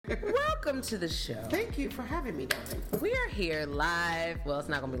welcome to the show. Thank you for having me, darling. We are here live. Well, it's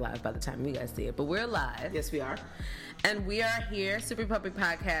not going to be live by the time you guys see it, but we're live. Yes, we are. And we are here, Super Puppy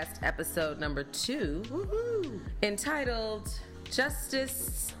Podcast, episode number 2, Woohoo! entitled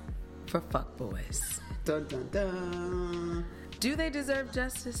Justice for Fuckboys. Dun, dun, dun. Do they deserve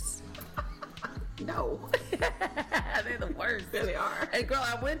justice? No. They're the worst. There they are. And girl,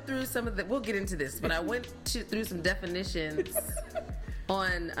 I went through some of the, we'll get into this, but I went through some definitions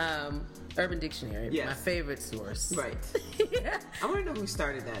on Urban Dictionary, Yes. my favorite source. Right. Yeah. I want to know who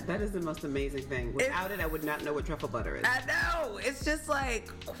started that. That is the most amazing thing. Without it, I would not know what truffle butter is. I know. It's just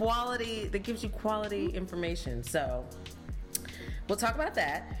like quality, that gives you quality information. So we'll talk about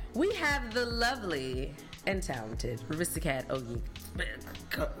that. We have the lovely and talented Risikat Okedeyi.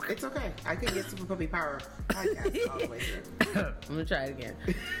 It's okay. I can get Super Puppy Power podcast all the way through. I'm gonna try it again.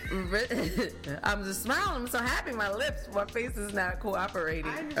 I'm just smiling. I'm so happy. My face is not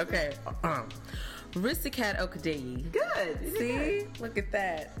cooperating. Okay. Risikat Okedeyi. Good. See? Good. Look at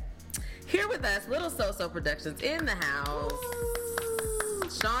that. Here with us, Little So-So Productions in the house.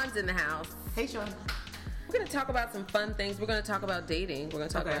 Sean's in the house. Hey, Sean. We're going to talk about some fun things. We're going to talk about dating. We're going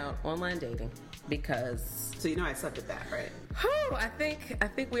to talk about online dating because... So you know I suck at that, right? I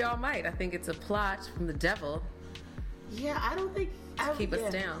think we all might. I think it's a plot from the devil. Yeah, I don't think... Keep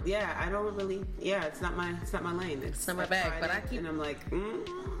us down. Yeah, I don't really... Yeah, it's not my lane. It's not my bag, but I keep... And I'm like,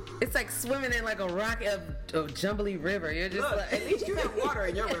 It's like swimming in like a rock of jumbly river. You're just look, like... at least you have water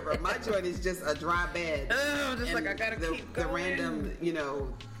in your river. My joint is just a dry bed. Oh, just And like I gotta keep the going.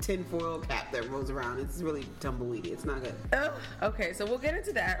 random, tinfoil cap that rolls around. It's really tumbleweedy. It's not good. Oh, okay, so we'll get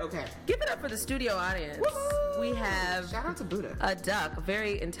into that. Okay. Give it up for the studio audience. Woo-hoo! We have Shout out to Buddha. a duck, a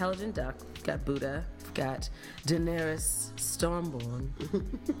very intelligent duck. We've got Buddha. We've got Daenerys Stormborn,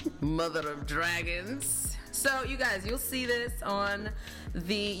 mother of dragons. So, you guys, you'll see this on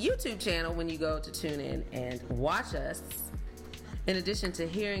the YouTube channel when you go to tune in and watch us, in addition to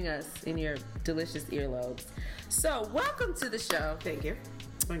hearing us in your delicious earlobes. So, welcome to the show. Thank you.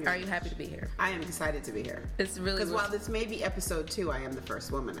 Are you happy to be here? I am excited to be here. It's really because while this may be episode 2, I am the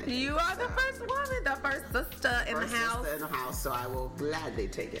first woman. I think. You are the first woman, the first sister in the house. Sister in the house, so I will gladly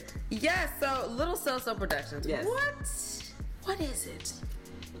take it. Yes, so Little So-So Productions. Yes. What is it?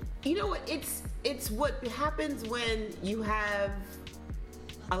 You know what? It's what happens when you have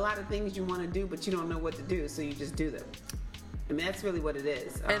a lot of things you want to do, but you don't know what to do, so you just do them. I mean, that's really what it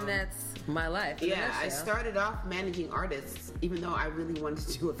is. And that's my life. Yeah, I started off managing artists, even though I really wanted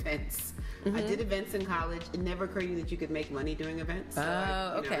to do events. Mm-hmm. I did events in college. It never occurred to me that you could make money doing events.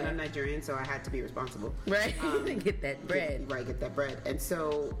 So okay. And I'm Nigerian, so I had to be responsible. Right, get that bread. Get that bread. And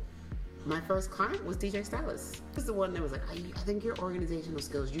so my first client was DJ Stylist. This is the one that was like, I think your organizational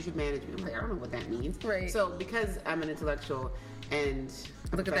skills, you should manage me. I'm like, I don't know what that means. Right. So because I'm an intellectual and...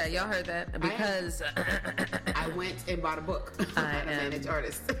 Look at that. Y'all heard that? Because I went and bought a book on how to manage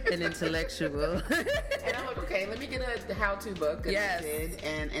artists. An intellectual. And I'm like, okay, let me get a how-to book. And yes. I did,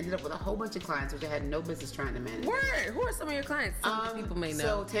 and ended up with a whole bunch of clients, which I had no business trying to manage. Word. Who are some of your clients? Some people may know.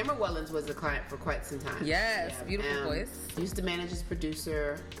 So Tamara Wellens was a client for quite some time. Yes, yeah. Beautiful voice. I used to manage this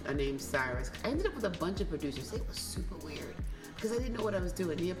producer named Cyrus. I ended up with a bunch of producers. It was super weird. Because I didn't know what I was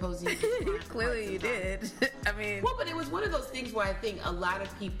doing. Clearly you did. I mean... Well, but it was one of those things where I think a lot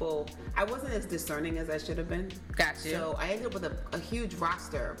of people... I wasn't as discerning as I should have been. Gotcha. So I ended up with a huge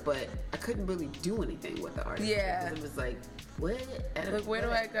roster, but I couldn't really do anything with the artist. Yeah. Because it was like, what? Where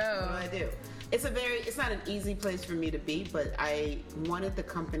do I go? What do I do? It's not an easy place for me to be, but I wanted the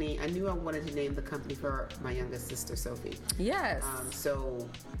company... I knew I wanted to name the company for my youngest sister, Sophie. Yes. So...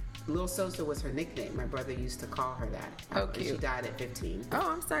 Little So-So was her nickname. My brother used to call her that. Oh, cute. She died at 15.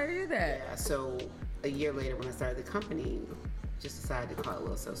 Oh, I'm sorry to hear that. Yeah, so a year later when I started the company, just decided to call it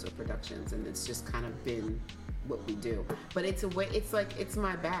Little So-So Productions, and it's just kind of been what we do. But it's a way, it's like, it's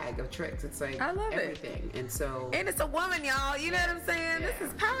my bag of tricks. It's like I love everything. And so... And it's a woman, y'all. You know what I'm saying? Yeah. This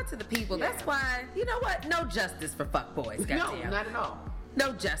is power to the people. Yeah. That's why, you know what? No justice for fuckboys. No, not at all.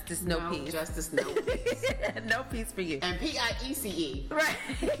 No justice, no peace. No justice, no peace. No peace for you. And P-I-E-C-E. Right.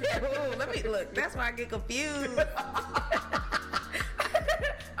 Ooh, let me look. That's why I get confused.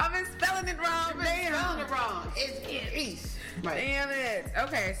 I've been spelling it wrong. It's East. Right. Damn it.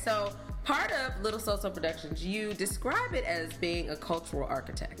 Okay, so part of Little So-So Productions, you describe it as being a cultural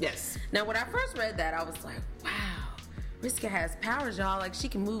architect. Yes. Now, when I first read that, I was like, wow. Risikat has powers, y'all. Like, she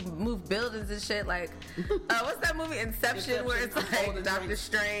can move buildings and shit. Like, what's that movie, Inception, where it's like Doctor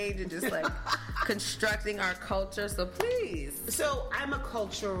Strange and just like constructing our culture. So please. So I'm a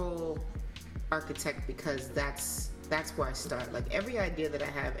cultural architect because that's where I start. Like, every idea that I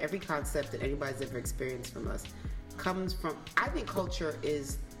have, every concept that anybody's ever experienced from us comes from, I think culture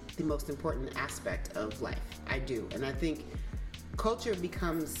is the most important aspect of life. I do. And I think culture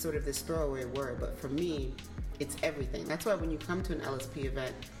becomes sort of this throwaway word, but for me, it's everything. That's why when you come to an LSP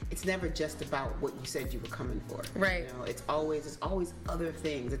event, it's never just about what you said you were coming for. Right. You know, it's always other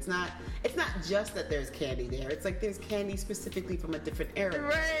things. It's not just that there's candy there. It's like there's candy specifically from a different era.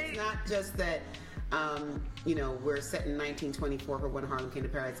 Right. It's not just that we're set in 1924 for when Harlem came to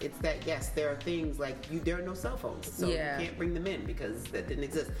Paris. It's that, yes, there are things like there are no cell phones, so you can't bring them in because that didn't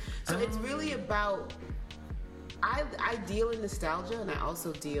exist. So it's really about, I deal in nostalgia and I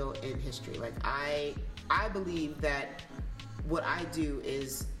also deal in history. Like I believe that what I do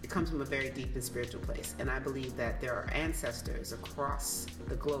is, it comes from a very deep and spiritual place, and I believe that there are ancestors across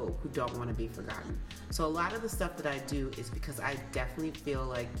the globe who don't want to be forgotten. So a lot of the stuff that I do is because I definitely feel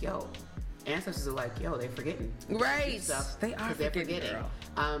like, ancestors are like, they're forgetting. Right. Stuff they are forgetting.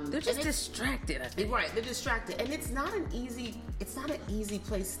 They're just distracted, I think. Right, they're distracted. And it's not an easy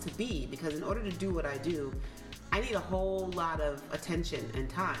place to be, because in order to do what I do, I need a whole lot of attention and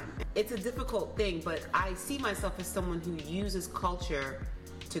time. It's a difficult thing, but I see myself as someone who uses culture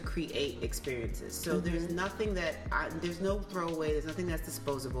to create experiences. So there's nothing there's no throwaway, there's nothing that's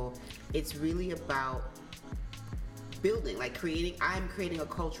disposable. It's really about building, like I'm creating a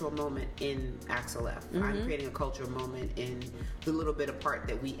cultural moment in Axel F. I'm creating a cultural moment in the little bit of part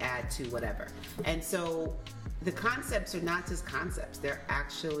that we add to whatever. And so the concepts are not just concepts, they're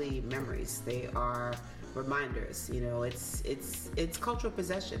actually memories. They are reminders. It's cultural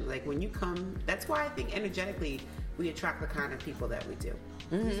possession. Like when you come, that's why I think energetically we attract the kind of people that we do.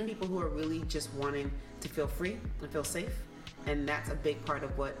 These are people who are really just wanting to feel free and feel safe, and that's a big part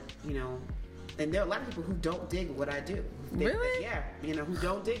of what, and there are a lot of people who don't dig what I do. Really? Who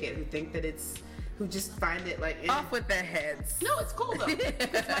don't dig it, who think that who just find it like off with their heads. No, it's cool though.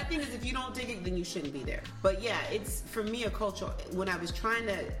 Because my thing is, if you don't dig it, then you shouldn't be there. But yeah, it's for me a culture. When I was trying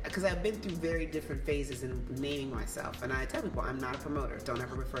to, because I've been through very different phases in naming myself, and I tell people I'm not a promoter. Don't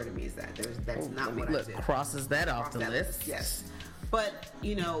ever refer to me as that. That's not what I do. Crosses that off the list. Yes, but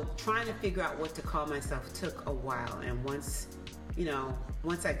trying to figure out what to call myself took a while, and once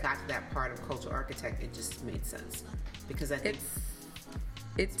I got to that part of cultural architect, it just made sense, because I think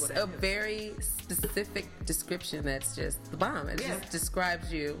it's a very specific description that's just the bomb. It just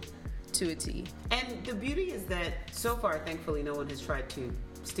describes you to a T. And the beauty is that so far, thankfully, no one has tried to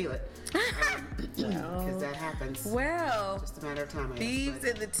steal it. Because that happens. Well, just a matter of time. Thieves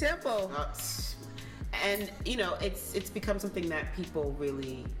in the temple. And it's become something that people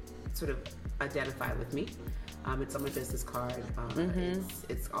really sort of identify with me. It's on my business card.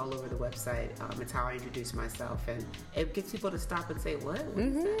 It's all over the website. It's how I introduce myself, and it gets people to stop and say, "What?"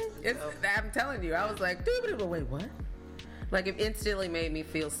 I'm telling you, I was like, "Wait, what?" Like it instantly made me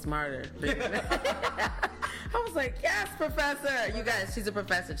feel smarter. I was like, "Yes, professor." You guys, she's a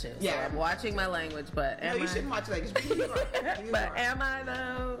professor too. So I'm watching my language, but you shouldn't watch language. But am I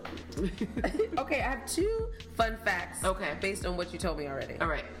though? Okay, I have two fun facts. Okay, based on what you told me already. All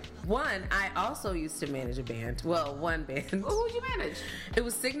right. One, I also used to manage a band. Well, one band. Well, who'd you manage? It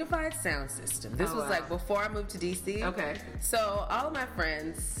was Signified Sound System. This was like before I moved to DC. Okay. So all of my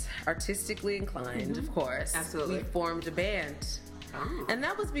friends, artistically inclined, of course. Absolutely. We formed a band. Oh. And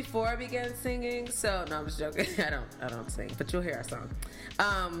that was before I began singing. So, no, I'm just joking. I don't sing, but you'll hear our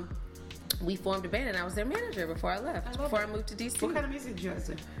song. We formed a band, and I was their manager before I left, I moved to DC. What kind of music did you guys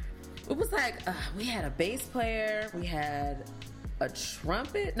do? It was like, we had a bass player, we had a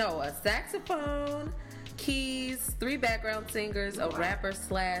saxophone, keys, 3 background singers, a rapper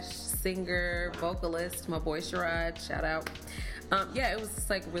 / singer, vocalist, my boy Sherrod, shout out. It was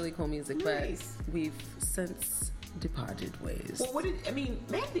just like really cool music, nice. But we've since departed ways. Well,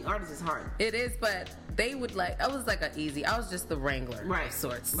 managing artists is hard. It is, but they would I was like I was just the wrangler of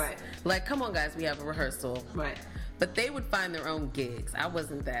sorts. Right. Like, come on guys, we have a rehearsal. Right. But they would find their own gigs. I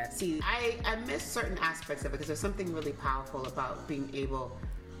wasn't that. See, I miss certain aspects of it, because there's something really powerful about being able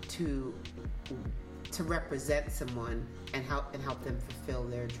to represent someone and help them fulfill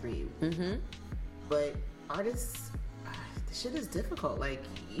their dream. Mm-hmm. But artists, the shit is difficult. Like,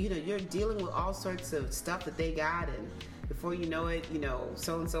 you're dealing with all sorts of stuff that they got, and before you know it,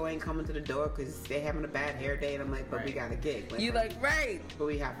 so-and-so ain't coming to the door because they're having a bad hair day, and I'm like, but we got a gig. But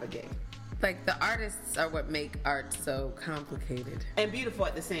we have a gig. Like, the artists are what make art so complicated. And beautiful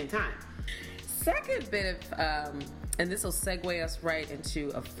at the same time. Second bit of, and this will segue us right into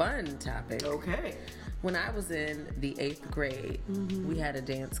a fun topic. Okay. When I was in the 8th grade, we had a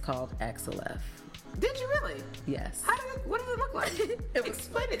dance called Axel F. Did you really? Yes. What did it look like?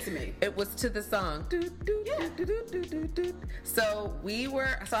 Explain it to me. It was to the song. So we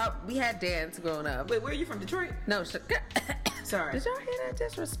had dance growing up. Wait, where are you from? Detroit? No, Sorry. Did y'all hear that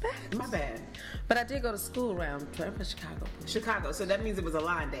disrespect? My bad. But I did go to school around Chicago. Chicago. So that means it was a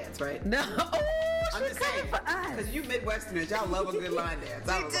line dance, right? No. Oh, I'm just saying. for us. Because you Midwesterners, y'all love a good line dance.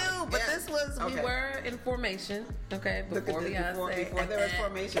 We do, but this was, we were in formation, okay, before Beyonce. Before there was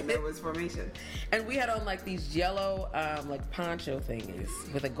formation, there was formation. And we had on like these yellow, like poncho thingies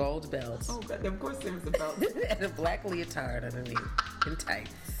with a gold belt. Oh, God, of course there was a belt. And a black leotard underneath and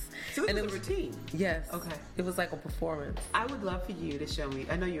tights. So it was a routine? Yes. Okay. It was like a performance. I would love for you to show me.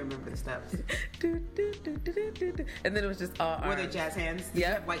 I know you remember the steps. And then it was just all arms. Were they jazz hands? Did you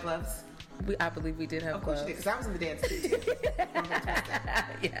have white gloves? I believe we did have gloves. Because I was in the dance team too.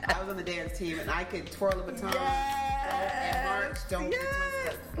 Yeah. I was on the dance team and I could twirl a baton and march. Don't get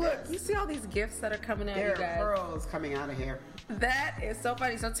twisted. Look, you see all these gifts that are coming out, There you guys. are pearls coming out of here. That is so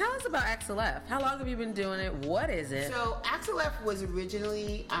funny. So tell us about Axel F. How long have you been doing it? What is it? So Axel F was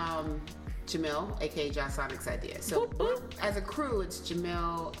originally Jamil, aka Josh Sonic's idea. So as a crew, it's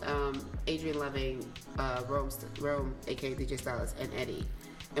Jamil, Adrian Loving, Rome, aka DJ Stylist, and Eddie.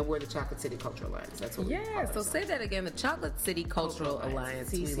 And we're the Chocolate City Cultural Alliance. That's what we call so ourselves. say that again. The Chocolate City Cultural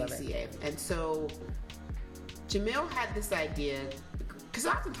Alliance. We love it. CCCA. And so Jamil had this idea, because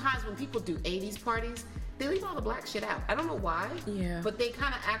oftentimes when people do 80s parties, they leave all the black shit out. I don't know why. Yeah. But they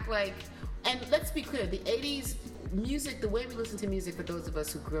kind of act like, and let's be clear, the 80s music, the way we listen to music for those of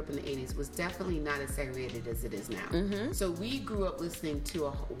us who grew up in the 80s was definitely not as segregated as it is now. Mm-hmm. So we grew up listening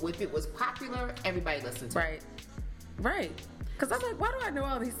to, if it was popular, everybody listened to it. Right. Because I'm like, why do I know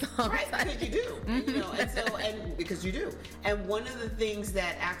all these songs? Right, because you do. You know, and because you do. And one of the things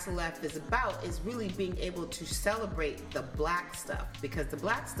that Axel F is about is really being able to celebrate the black stuff, because the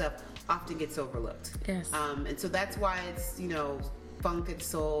black stuff often gets overlooked. Yes. And so that's why it's, you know, funk and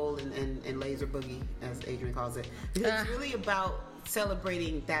soul and laser boogie, as Adrian calls it. Because it's really about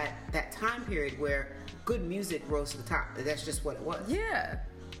celebrating that time period where good music rose to the top. That's just what it was. Yeah.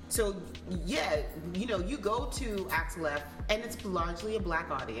 So, yeah, you know, you go to Axel F, and it's largely a black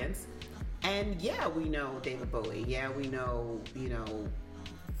audience. And, yeah, we know David Bowie. Yeah, we know, you know,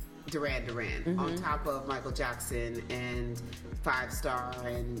 Duran Duran, on top of Michael Jackson and Five Star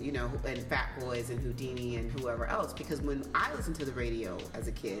and, you know, and Fat Boys and Houdini and whoever else. Because when I listened to the radio as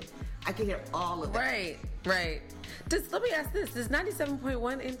a kid, I could hear all of that. Right. Let me ask this. Does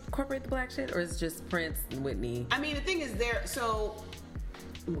 97.1 incorporate the black shit, or is it just Prince and Whitney? I mean, the thing is so...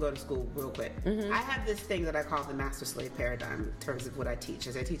 I'm going to school real quick. I have this thing that I call the master-slave paradigm in terms of what I teach,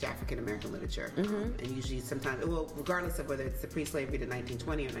 as I teach African-American literature. And usually sometimes, well, regardless of whether it's the pre-slavery to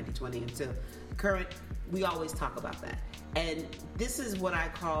 1920 or 1920 until current, we always talk about that. And this is what I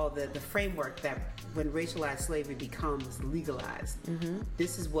call the framework that when racialized slavery becomes legalized,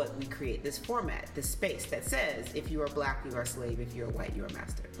 this is what we create, this format, this space that says if you are black, you are a slave, if you're white, you're a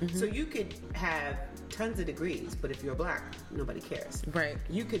master. So you could have tons of degrees, but if you're black, nobody cares. Right.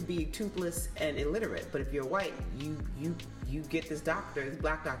 You could be toothless and illiterate, but if you're white, you get this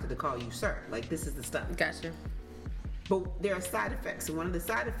black doctor to call you sir. Like, this is the stuff. Gotcha. But there are side effects, and one of the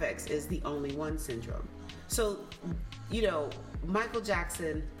side effects is the only one syndrome. So, you know, Michael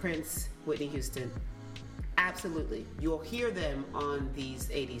Jackson, Prince, Whitney Houston, absolutely. You'll hear them on these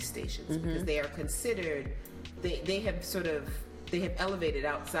 80s stations because they are considered, they have elevated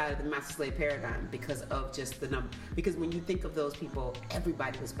outside of the master slave paradigm because of just the number. Because when you think of those people,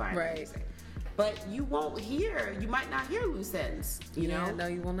 everybody was buying music. But you might not hear loose ends, you know? No,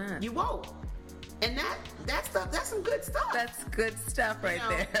 you will not. You won't. And that stuff, that's some good stuff. That's good stuff right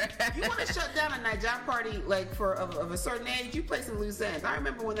there. You want to shut down a Niger party like of a certain age, you play some loose ends. I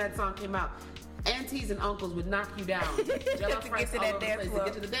remember when that song came out, aunties and uncles would knock you down to get to that dance floor. To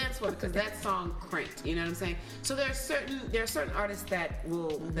get to the dance floor because that song cranked. You know what I'm saying? So there are certain artists that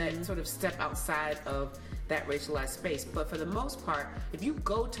will that sort of step outside of that racialized space. But for the most part, if you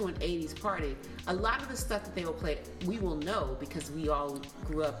go to an 80s party, a lot of the stuff that they will play, we will know because we all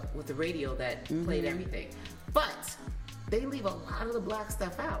grew up with the radio that played everything. But they leave a lot of the black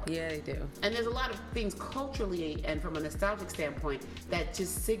stuff out. Yeah, they do. And there's a lot of things culturally and from a nostalgic standpoint that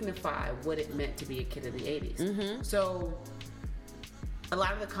just signify what it meant to be a kid in the 80s. So a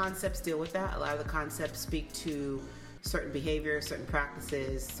lot of the concepts deal with that. A lot of the concepts speak to certain behaviors, certain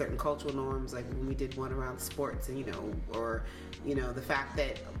practices, certain cultural norms, like when we did one around sports and, the fact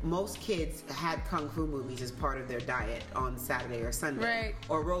that most kids had kung fu movies as part of their diet on Saturday or Sunday. Right.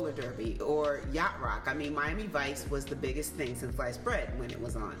 Or roller derby or yacht rock. I mean, Miami Vice was the biggest thing since sliced bread when it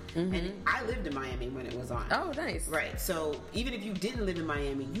was on. And I lived in Miami when it was on. Oh, nice. Right. So even if you didn't live in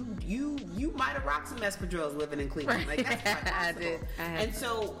Miami, you might have rocked some espadrilles living in Cleveland. Like, that's quite possible. I did. And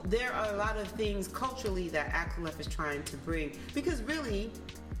so there are a lot of things culturally that Axel F is trying to bring, because really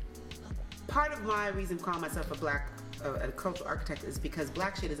part of my reason for calling myself a black a cultural architect is because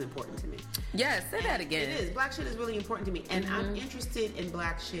black shit is important to me. Yes, say that again. It is. Black shit is really important to me, and I'm interested in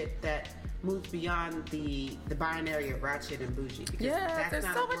black shit that moves beyond the binary of ratchet and bougie. Because there's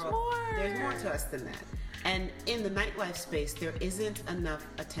so much more. There's more to us than that. And in the nightlife space, there isn't enough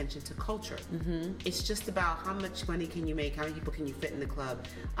attention to culture. It's just about how much money can you make, how many people can you fit in the club,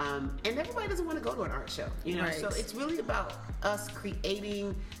 and everybody doesn't want to go to an art show, you know. Right. So it's really about us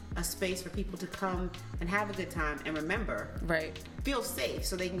creating a space for people to come and have a good time and remember, feel safe,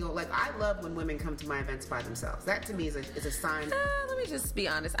 so they can go. Like, I love when women come to my events by themselves. That to me is a sign. Let me just be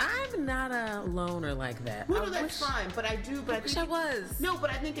honest. I'm not a loner like that. Well, no, that's fine, but I do. But I wish I was. No, but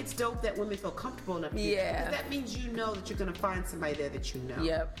I think it's dope that women feel comfortable enough. Because that means you know that you're going to find somebody there that you know.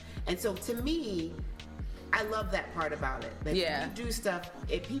 Yep. And so to me, I love that part about it. Like, when you do stuff,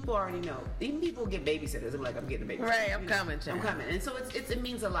 if people already know. Even people get babysitters. I'm like, I'm getting a babysitter. Right, I'm coming, child. I'm coming. And so it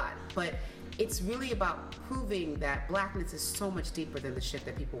means a lot. But it's really about proving that blackness is so much deeper than the shit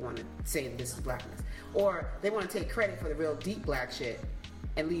that people want to say this is blackness. Or they want to take credit for the real deep black shit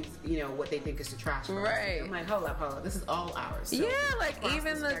and leave, you know, what they think is the trash. Right. I'm like, hold up. This is all ours. So like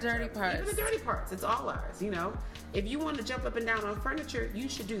even the dirty parts. Even the dirty parts. It's all ours, you know. If you want to jump up and down on furniture, you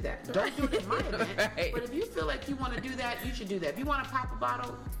should do that. Don't do it at my event. But if you feel like you want to do that, you should do that. If you want to pop a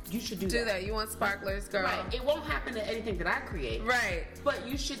bottle, you should do that. Do that. You want sparklers, girl. Right. It won't happen to anything that I create. Right. But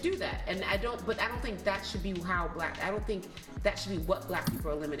you should do that. And I don't think that should be I don't think that should be what black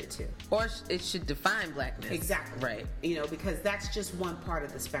people are limited to. Or it should define blackness. Exactly. Right. You know, because that's just one part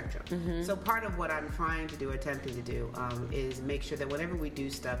of the spectrum. So part of what I'm trying to do, attempting to do, is make sure that whenever we do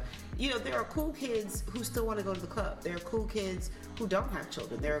stuff, you know, there are cool kids who still want to go to the club. There are cool kids who don't have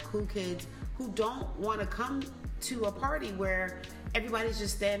children. There are cool kids who don't want to come to a party where everybody's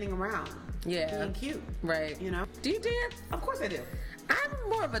just standing around being cute. Right. You know? Do you dance? Of course I do. I'm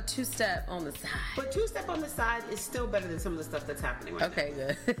more of a two-step on the side. But two-step on the side is still better than some of the stuff that's happening right now. Okay,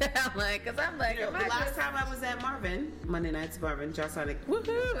 good. I'm like, you know, the last time I was at Marvin, Monday Nights Marvin, Josh Sonic.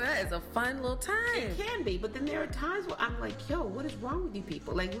 Woohoo, that is a fun little time. It can be, but then there are times where I'm like, yo, what is wrong with you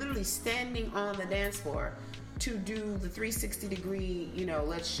people? Like, literally standing on the dance floor to do the 360-degree, you know,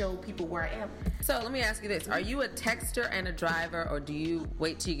 let's show people where I am. So let me ask you this. Are you a texter and a driver, or do you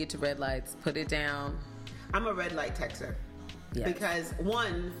wait till you get to red lights, put it down? I'm a red light texter. Yes. Because,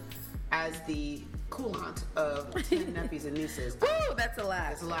 one, as the cool aunt of 10 nephews and nieces. Woo, that's a lot.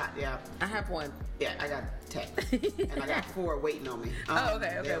 That's a lot, yeah. I have one. Yeah, I got 10. And I got 4 waiting on me.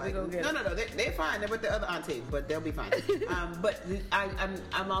 Okay, like, we gonna get No, they're fine. They're with the other auntie, but they'll be fine. But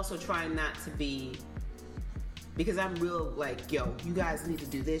I'm also trying not to be, because I'm real like, yo, you guys need to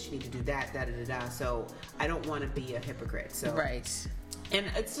do this, you need to do that, da-da-da-da. So I don't want to be a hypocrite. So right. And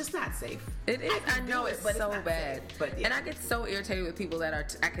it's just not safe. It is. I know it's so bad. But and I get so irritated with people that are.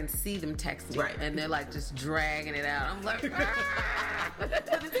 I can see them texting, and they're like just dragging it out. I'm like, But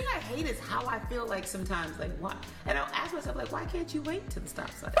the thing I hate is how I feel like sometimes, like, why? And I'll ask myself, like, why can't you wait to the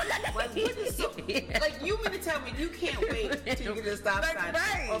stop sign? Like, what is so? Like, you mean to tell me you can't wait till you get to the stop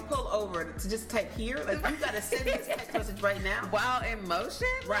sign or pull over to just type here? Like, you got to send this text message right now while in motion,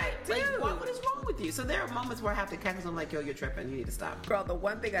 right? Like, what is wrong with you? So there are moments where I have to catch myself. I'm like, yo, you're tripping. You need to stop. Girl, the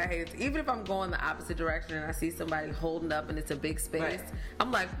one thing I hate is even if I'm going the opposite direction and I see somebody holding up and it's a big space,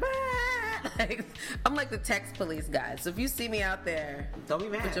 I'm like, I'm like the text police guy. So if you see me out there, don't be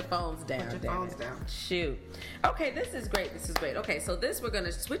mad. Put your phones down. Put your phones down. Shoot. Okay, this is great. Okay, so we're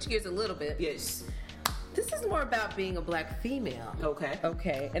gonna switch gears a little bit. Yes. This is more about being a black female.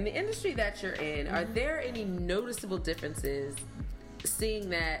 Okay. And the industry that you're in, are there any noticeable differences? Seeing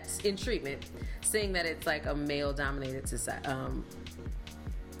that in treatment, seeing that it's like a male-dominated society,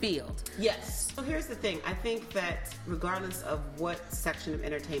 field. Yes. So here's the thing. I think that regardless of what section of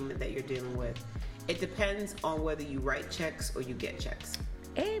entertainment that you're dealing with, it depends on whether you write checks or you get checks.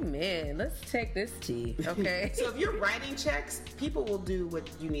 Amen. Let's take this tea, okay? So if you're writing checks, people will do what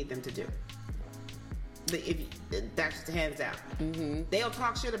you need them to do. That's just hands down. They'll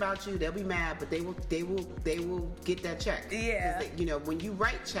talk shit about you. They'll be mad, but they will get that check. Yeah. You know, when you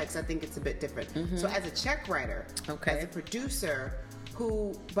write checks, I think it's a bit different. So as a check writer, as a producer,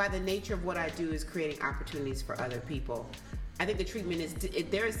 who by the nature of what I do is creating opportunities for other people, I think the treatment is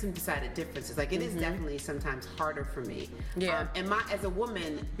there is some decided differences. Like it is definitely sometimes harder for me. Yeah. And as a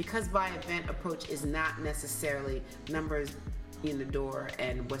woman, because my event approach is not necessarily numbers in the door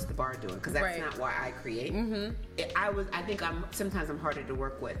and what's the bar doing, because that's not why I create. I think sometimes I'm harder to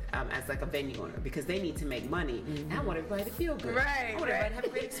work with as like a venue owner, because they need to make money and I want everybody to feel good. I want everybody to have a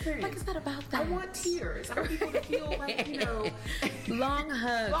great experience. Like, it's not about that. I want tears. I want people to feel like, you know, long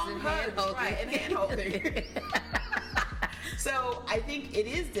hugs and hand holding. So I think it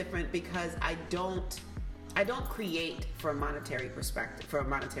is different because I don't I don't create for a monetary perspective, for a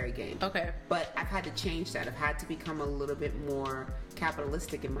monetary gain. Okay. But I've had to change that. I've had to become a little bit more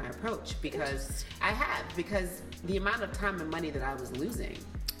capitalistic in my approach because the amount of time and money that I was losing,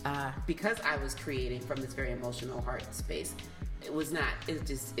 because I was creating from this very emotional heart space, it's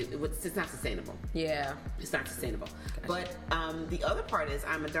not sustainable. Yeah. It's not sustainable. Gotcha. But the other part is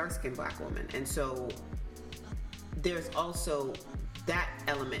I'm a dark-skinned black woman, and so there's also that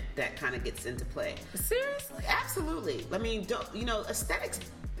element that kind of gets into play. Seriously? Absolutely. I mean, aesthetics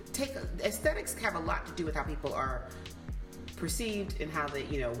have a lot to do with how people are perceived and how they,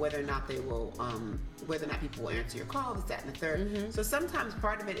 whether or not people will answer your call, this, that, and the third. Mm-hmm. So sometimes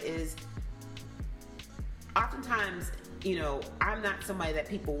part of it is, oftentimes, I'm not somebody that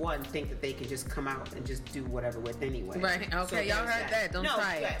people, think that they can just come out and just do whatever with anyway. Right. Okay. So y'all heard that. Don't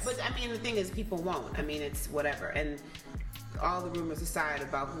try it. But I mean, the thing is, people won't. I mean, it's whatever. And all the rumors aside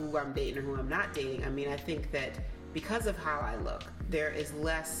about who I'm dating or who I'm not dating, I mean, I think that because of how I look, there is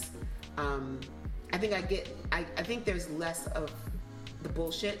less. I think there's less of the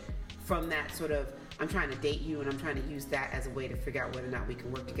bullshit from that sort of, I'm trying to date you and I'm trying to use that as a way to figure out whether or not we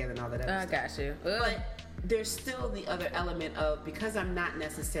can work together and all that other stuff. Got you. But there's still the other element of, because I'm not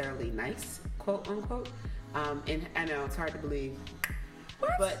necessarily nice, quote unquote, and I know it's hard to believe,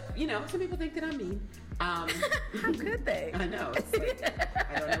 what? But some people think that I'm mean. How could they? I know. It's like,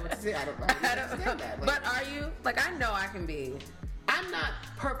 I don't know what to say. I don't understand that. Like, but are you, I know I can be. I'm not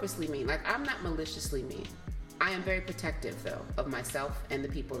purposely mean. I'm not maliciously mean. I am very protective, though, of myself and the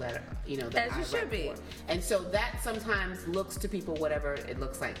people that As you should be. And so that sometimes looks to people whatever it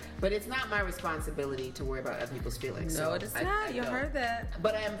looks like. But it's not my responsibility to worry about other people's feelings. No, it is not. You heard that.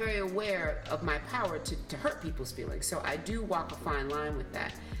 But I am very aware of my power to hurt people's feelings. So I do walk a fine line with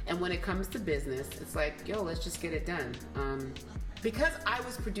that. And when it comes to business, it's like, let's just get it done. Because I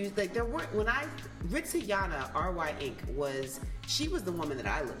was produced, Risikat R.Y. Inc. She was the woman that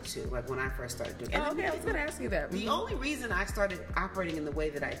I looked to, when I first started doing it. Okay, I was going to ask you that. The only reason I started operating in the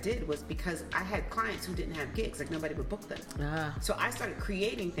way that I did was because I had clients who didn't have gigs, nobody would book them. So I started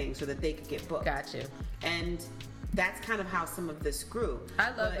creating things so that they could get booked. Got you. And that's kind of how some of this grew.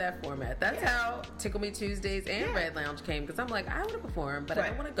 I love that format. That's how Tickle Me Tuesdays and Red Lounge came, because I'm like, I want to perform, but I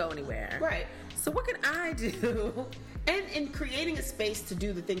don't want to go anywhere. Right. So what can I do? And in creating a space to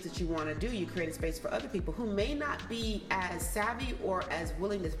do the things that you want to do, you create a space for other people who may not be as savvy or as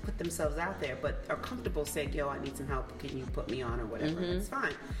willing to put themselves out there, but are comfortable saying, I need some help. Can you put me on or whatever? Mm-hmm. It's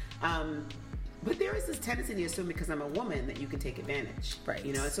fine. But there is this tendency to assume because I'm a woman that you can take advantage. Right.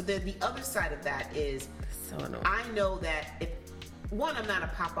 So the other side of that is, so annoying. I know that I'm not a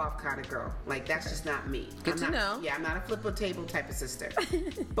pop-off kind of girl. That's just not me. Good to know. Yeah, I'm not a flip-a-table type of sister.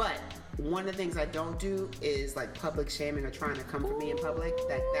 But one of the things I don't do is public shaming or trying to come for me in public.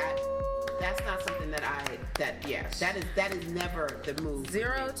 That's not something that is never the move.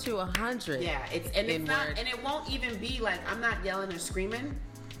 0 to 100. Yeah, it's not, and it won't even be I'm not yelling or screaming.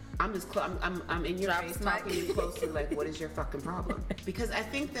 I'm just I'm in your face talking to you closely what is your fucking problem? Because I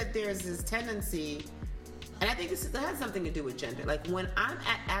think that there's this tendency. And I think that has something to do with gender. When I'm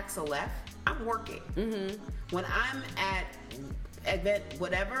at Axel F, I'm working. Mm-hmm. When I'm at event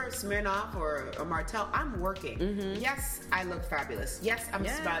whatever, Smirnoff or Martell, I'm working. Mm-hmm. Yes, I look fabulous. Yes, I'm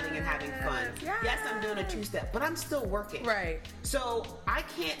smiling and having fun. Yes, I'm doing a two-step, but I'm still working. Right. So I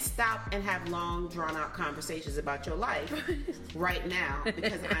can't stop and have long, drawn-out conversations about your life right now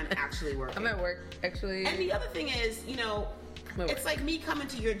because I'm actually working. I'm at work, actually. And the other thing is, it's like me coming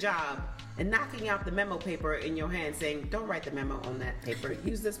to your job and knocking out the memo paper in your hand saying, don't write the memo on that paper.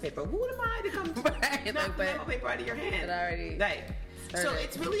 Use this paper. Who am I to come to knock the memo paper out of your hand? So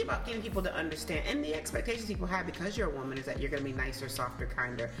it's really about getting people to understand. And the expectations people have because you're a woman is that you're going to be nicer, softer,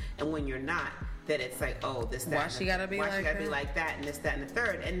 kinder. And when you're not, that it's this, that. Why she got to be like that and this, that, and the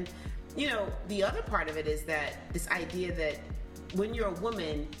third. And, the other part of it is that this idea that when you're a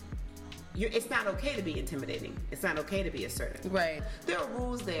woman, it's not okay to be intimidating. It's not okay to be assertive. Right. There are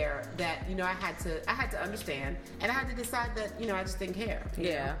rules there that I had to understand, and I had to decide that I just didn't care.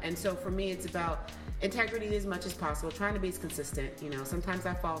 You know? And so for me, it's about integrity as much as possible, trying to be as consistent. Sometimes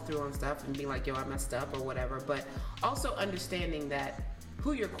I fall through on stuff and be like, I messed up or whatever, but also understanding that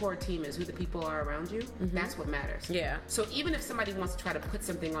who your core team is, who the people are around you, mm-hmm. that's what matters. Yeah. So even if somebody wants to try to put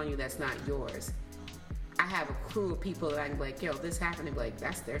something on you that's not yours, I have a crew of people that I can be like, this happened, and be like,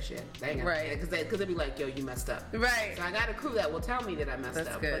 that's their shit. Right. Because they'll be like, you messed up. Right. So I got a crew that will tell me that I messed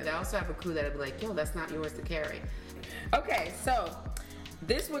up. Good. But I also have a crew that'll be like, that's not yours to carry. Okay, so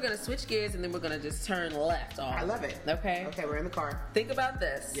we're going to switch gears, and then we're going to just turn left off. I love it. Okay, we're in the car. Think about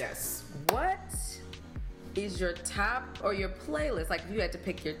this. Yes. What is your top or your playlist? If you had to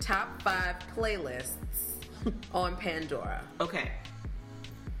pick your top 5 playlists on Pandora. Okay.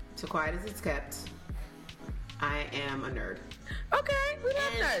 So quiet as it's kept, I am a nerd. Okay, we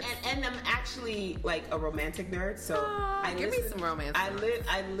love nerds. And I'm actually like a romantic nerd. So give me some romance. I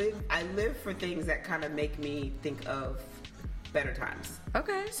live for things that kind of make me think of better times.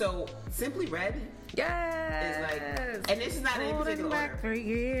 Okay. So Simply Red. Yes. Is like, and this is not in any particular order. For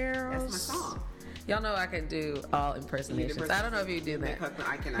years. That's my song. Y'all know I can do all impersonations. I don't know if you do that.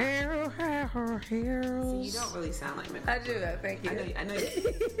 I cannot. See, you don't really sound like Mick. I do that. Thank you. I know.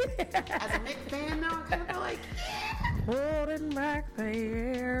 As a Mick fan, though, I kind of feel like, holding back the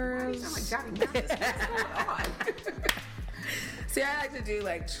years. Why do you sound like Johnny Mathis? What's going on? See, I like to do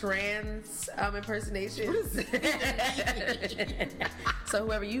like trans impersonations. So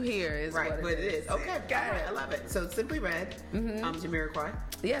whoever you hear is right, what it is. Okay, got it. I love it. So Simply Red, Jamiroquai.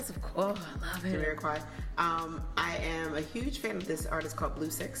 Yes, of course. Oh, I love it. Jamiroquai. I am a huge fan of this artist called Blue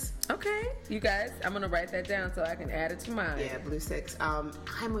Six. Okay, you guys, I'm gonna write that down so I can add it to mine. Yeah, Blue Six. I'm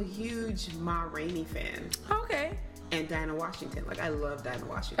a huge Ma Rainey fan. Okay. And Dinah Washington. Like, I love Dinah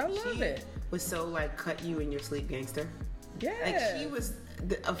Washington. I love it. Was so like cut you in your sleep gangster. Yeah. Like, she was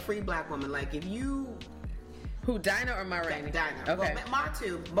a free black woman. Like, if you... Who, Dinah or Ma Rainey? Dinah. Okay. Well, Ma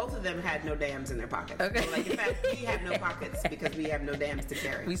too. Both of them had no dams in their pockets. Okay. So, like, in fact, we have no pockets because we have no dams to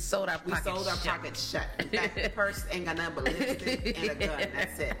carry. We sold our pockets shut. In fact, the purse ain't got nothing but lipstick and a gun.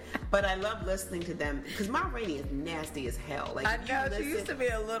 That's it. But I love listening to them because Ma Rainey is nasty as hell. Like, I know, she used to be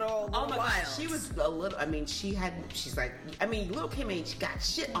a little oh my wild. God, she was a little. I mean, she's like. I mean, Lil Kim ain't. She got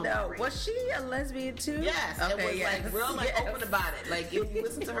shit on. No, was she a lesbian too? Yes. Okay, it was like real like open about it. Like, if you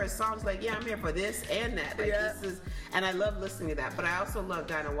listen to her songs, like, yeah, I'm here for this and that. Like, this is, and I love listening to that. But I also love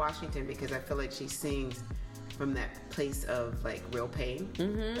Dinah Washington because I feel like she sings from that place of like real pain.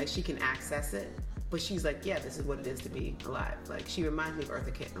 Mm-hmm. Like, she can access it. But she's like, yeah, this is what it is to be alive. Like, she reminds me of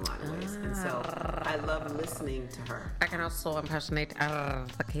Eartha Kitt in a lot of ways. And so I love listening to her. I can also impersonate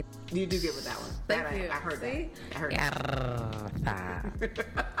Eartha Kitt. You do good with that one. Thank you. I heard See? that. I heard that.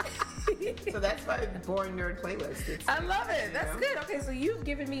 So that's my boring nerd playlist. I love it. That's good. Okay, so you've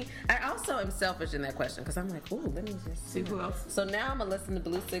given me... I also am selfish in that question because I'm like, ooh, let me just... See who else? So now I'm going to listen to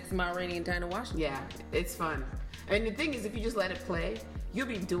Blue Six, Ma Rainey, and Dinah Washington. Yeah, it's fun. And the thing is, if you just let it play, you'll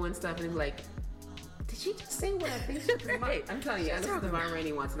be doing stuff and be like... Did she just say what I think she was? Right. I'm telling you, I listened to Ma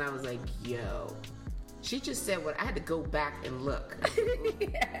Rainey once and I was like, yo, she just said what I had to go back and look.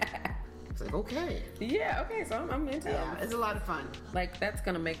 Yeah. It's like, okay. Yeah, okay, so I'm into it. Yeah, it's a lot of fun. Like, that's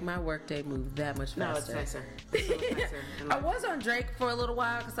gonna make my workday move that much faster. No, it's nicer. It's a little nicer. I was on Drake for a little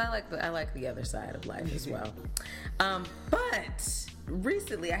while because I like the other side of life as well. But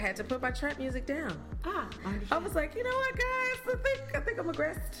recently I had to put my trap music down. I was like, you know what, guys? I think I'm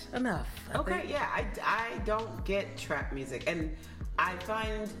aggressed enough. Yeah, I don't get trap music, and I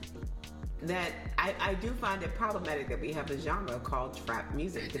find that I do find it problematic that we have a genre called trap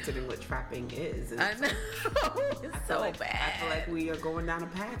music, considering what trapping is. And I know. It's so bad. I feel like we are going down a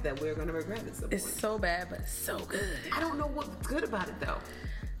path that we're going to regret at some point. It's so bad, but it's so good. I don't know what's good about it, though.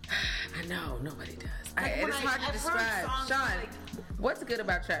 I know. Nobody does. Like, it's hard to describe. Sean, like, what's good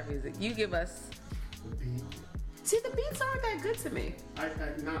about trap music? You give us... The beat. See, the beats aren't that good to me.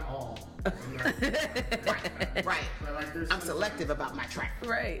 Not all. Right. But like, I'm selective about my track.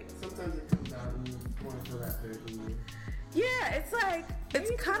 Right. Sometimes it comes out and you want to feel that energy. Yeah, it's like, it's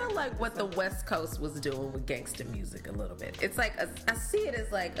kind of like what the West Coast was doing with gangster music a little bit. It's like, I see it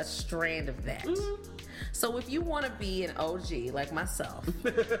as like a strand of that. Mm-hmm. So if you want to be an OG like myself,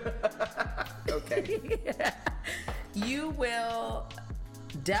 okay, you will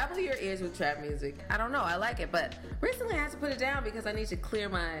dabble your ears with trap music. I don't know, I like it, but recently I had to put it down because I need to clear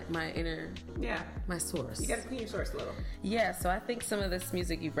my inner, my source. You got to clean your source a little. Yeah, so I think some of this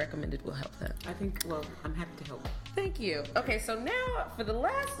music you've recommended will help that. I'm happy to help. Thank you. Okay, so now for the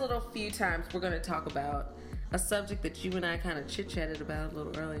last little few times, we're going to talk about a subject that you and I kind of chit-chatted about a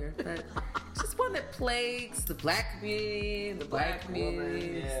little earlier, but it's just one that plagues the black community, the black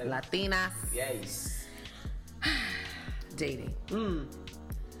community, Latinas. Yes. Dating.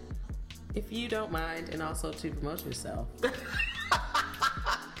 If you don't mind, and also to promote yourself,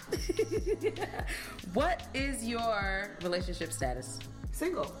 what is your relationship status?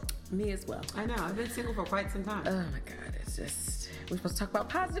 Single. Me as well. I know. I've been single for quite some time. Oh my God. It's just, we're supposed to talk about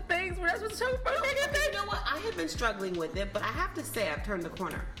positive things. We're not supposed to talk about negative things. You know what? I have been struggling with it, but I have to say I've turned the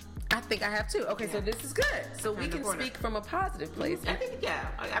corner. I think I have too. Okay, so this is good. So we can speak from a positive place. I think,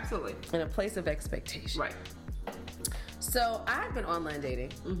 absolutely. In a place of expectation. Right. So I've been online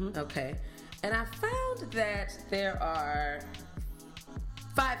dating, okay, and I found that there are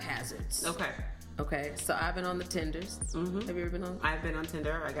 5 hazards. Okay, so I've been on the Tinders. Mm-hmm. Have you ever been on? I've been on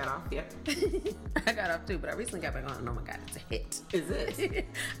Tinder. I got off. Yep. I got off too, but I recently got back on, and oh my god, it's a hit. Is this?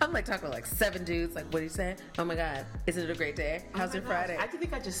 I'm like talking to like 7 dudes. Like, what do you say? Oh my god, isn't it a great day? How's your Friday? I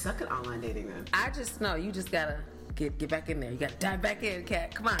think I just suck at online dating then. You just gotta get back in there. You gotta dive back in,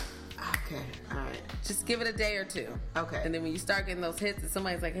 cat. Come on. Okay. All right. Just give it a day or two. Okay. And then when you start getting those hits, and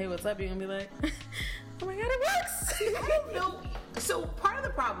somebody's like, "Hey, what's up?" You're gonna be like, "Oh my god, it works." I don't know. So part of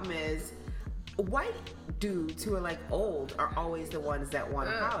the problem is white dudes who are like old are always the ones that want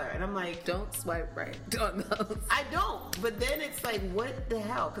to holler, and I'm like, don't swipe right on those. I don't. But then it's like, what the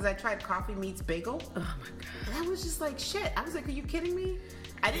hell? Because I tried coffee meets bagel. Oh my god. And I was just like, shit. I was like, are you kidding me?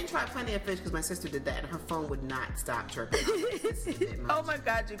 I didn't try Plenty of Fish because my sister did that, and her phone would not stop chirping. This is a bit much. Oh my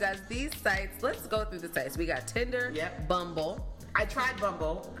god, you guys! These sites. Let's go through the sites. We got Tinder, Yep. Bumble. I tried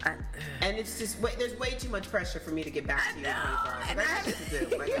Bumble, and it's just there's way too much pressure for me to get back to you in 24 hours. And I got shit to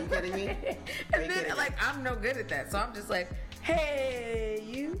do. Like, are you kidding me? And then, like, I'm no good at that, so I'm just like, hey,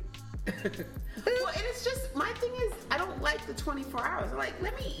 you. Well, and it's just, my thing is, I don't like the 24 hours. I'm like,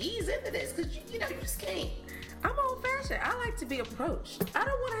 let me ease into this, because, you just can't. I'm old fashioned. I like to be approached. I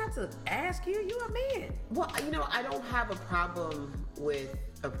don't want to have to ask you. You're a man. Well, I don't have a problem with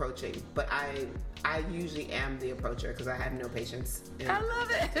approaching, but I usually am the approacher because I have no patience. I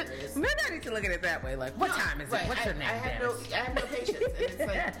love it. Men don't need to look at it that way. Like, what time is it? What's your name? I have no patience. And it's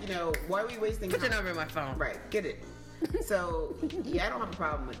like, why are we wasting Put time? your number in my phone. Right, get it. So, yeah, I don't have a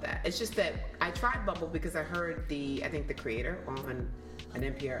problem with that. It's just that I tried Bumble because I heard the creator on an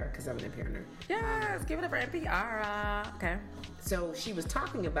NPR, because I'm an NPR nerd. Yes, give it up for NPR. Okay. So she was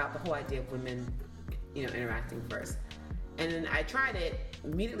talking about the whole idea of women, interacting first. And then I tried it,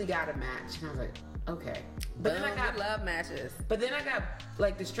 immediately got a match, and I was like, okay. But then I love matches. But then I got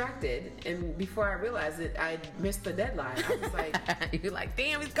like distracted, and before I realized it, I missed the deadline. I was like, you're like,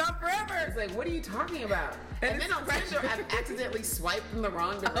 damn, he's gone forever. It's like, what are you talking about? And then on Tinder, I've accidentally swiped in the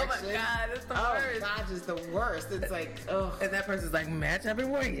wrong direction. Oh my god, it's the worst. Oh gosh, it's the worst. It's like, ugh. And that person's like, match, I've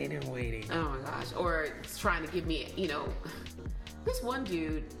been waiting and waiting. Oh my gosh. Or it's trying to give me, this one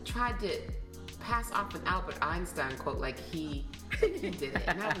dude tried to pass off an Albert Einstein quote like he did it.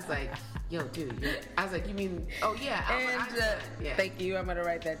 And I was like, yo, dude. I was like, you mean, oh yeah, Albert Einstein. Yeah. Thank you. I'm going to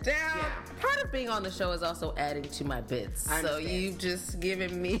write that down. Yeah. Part of being on the show is also adding to my bits. So you've just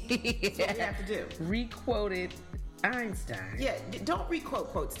given me... That's what we have to do. Requoted Einstein. Yeah, don't requote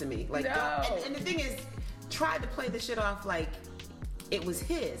quotes to me. Like, no. And the thing is, tried to play the shit off like it was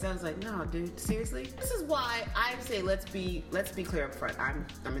his. I was like, no, dude, seriously? This is why I say let's be clear up front. I'm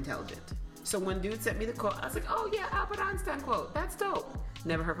intelligent. So when dude sent me the quote, I was like, oh yeah, Albert Einstein quote. That's dope.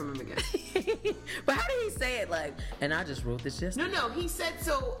 Never heard from him again. But how did he say it? Like, and I just wrote this yesterday. No, he said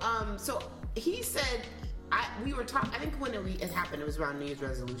so. So he said, we were talking. I think when it happened, it was around New Year's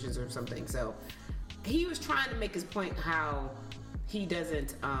resolutions or something. So he was trying to make his point how he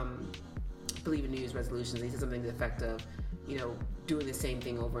doesn't believe in New Year's resolutions. He said something to the effect of, doing the same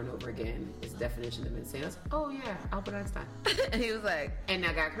thing over and over again is the definition of insane. I was like, oh yeah, Albert Einstein. And he was like, and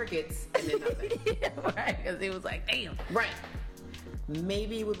I got crickets, and then nothing. Yeah, right, because he was like, damn. Right.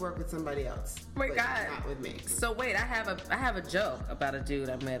 Maybe it would work with somebody else. Oh my God. Not with me. So wait, I have a joke about a dude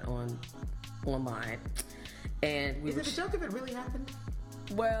I met online, and is it a joke if it really happened?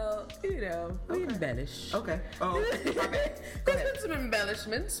 Well, we embellish. Okay. Oh, okay. There's been some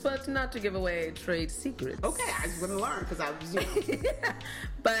embellishments, but not to give away trade secrets. Okay, I just want to learn because I was,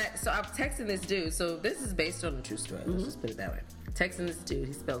 But, so I'm texting this dude. So this is based on a true story. Let's just put it that way. Texting this dude.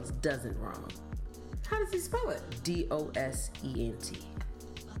 He spells doesn't wrong. How does he spell it? DOSENT.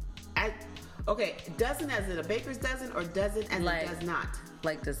 Okay, doesn't as in a baker's dozen or doesn't as like, in does not?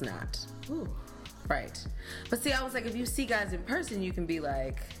 Like does not. Ooh. Right. But see, I was like, if you see guys in person, you can be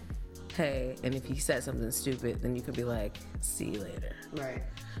like, hey, and if he said something stupid, then you can be like, see you later. Right.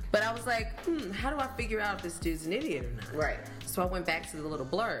 But I was like, how do I figure out if this dude's an idiot or not? Right. So I went back to the little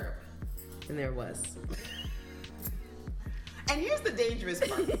blurb, and there it was. And here's the dangerous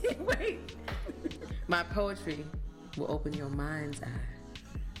part. Wait. My poetry will open your mind's eye.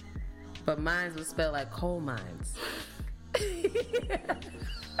 But mines will spell like coal mines.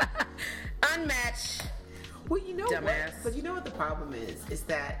 Unmatched. Well, you know dumbass. what? But you know what the problem is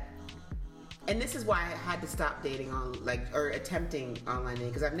that, and this is why I had to stop dating or attempting online dating,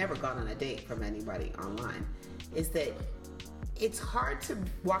 because I've never gone on a date from anybody online, is that it's hard to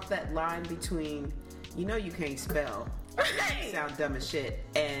walk that line between, you can't spell, you sound dumb as shit,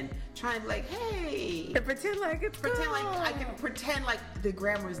 and trying to be like, hey, And pretend like it's like cool. I can pretend like the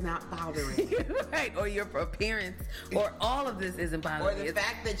grammar is not bothering me. Right, or your appearance, or all of this isn't bothering Or me. the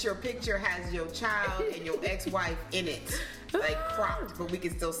fact that your picture has your child and your ex-wife in it, like cropped, but we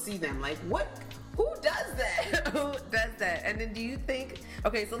can still see them. Like, who Who does that? Who does that? And then do you think?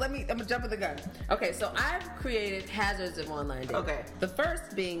 Okay, so I'm gonna jump in the gun. Okay, so I've created hazards of online dating. Okay. The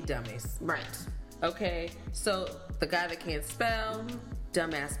first being dummies. Right. Okay, so the guy that can't spell,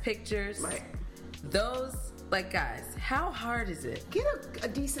 dumbass pictures. Right. Those, like, guys, how hard is it? Get a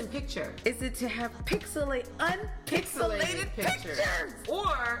decent picture. Is it to have unpixelated pictures?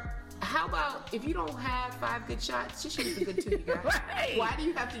 Or how about if you don't have 5 good shots, just use the good 2 you got. Right. Why do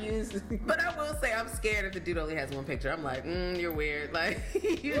you have to use? But I will say I'm scared if the dude only has 1 picture. I'm like, you're weird. Like,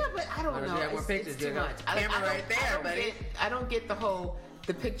 Yeah, but I don't know. You have more pictures. It's too much. Camera right there, buddy. I don't get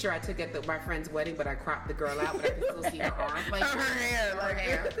the picture I took at my friend's wedding, but I cropped the girl out, but I can still see her arms. Like, her hair, her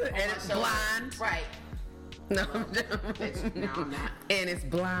hair. and it's blind. Right. No, Bitch, no, I'm not. And it's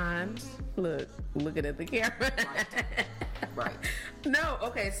blind. Look, looking at the camera. Right. No,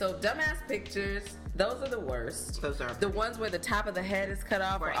 okay, so dumbass pictures, those are the worst. Those are the ones where the top of the head is cut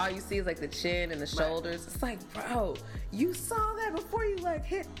off, Right. or all you see is like the chin and the shoulders. It's like, bro, you saw that before you like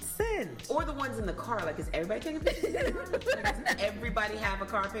hit send. Or the ones in the car. Like, is everybody taking pictures? Like, does everybody have a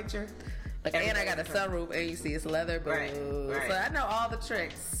car picture? Like, and I got a sunroof, and you see it's leather. Boo. Right, right. So I know all the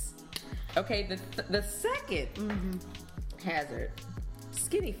tricks. Okay, the second hazard,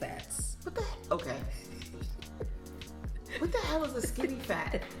 skinny fats. What the heck? Okay. What the hell is a skinny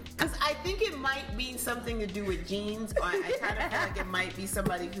fat? Because I think it might be something to do with genes. Or I kind of feel like it might be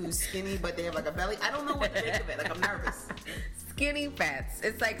somebody who's skinny, but they have like a belly. I don't know what to think of it. Like, I'm nervous. Skinny fats.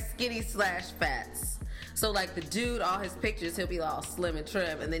 It's like skinny/fats. So like the dude, all his pictures, he'll be all slim and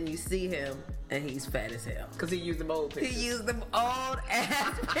trim, and then you see him and he's fat as hell. Because he used them old pictures. He used them old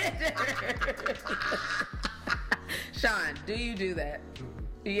ass pictures. Sean, do you do that?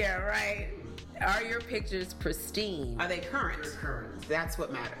 Yeah, right. Are your pictures pristine? Are they current? They're current. That's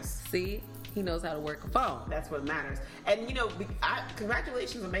what matters. See, he knows how to work a phone. That's what matters. And you know,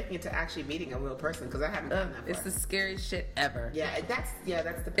 congratulations on making it to actually meeting a real person, because I haven't done that. It's the scariest shit ever. Yeah, that's the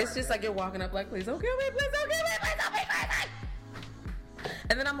part. It's just like you're walking up like, please don't kill me, please don't kill me, please don't kill me.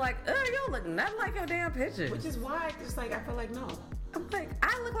 And then I'm like, you don't look nothing like your damn pictures. Which is why, just like, I feel like, no. I'm like,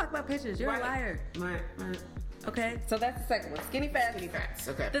 I look like my pictures. You're a liar. Right. Okay, so that's the second one. Skinny fats. Skinny fats.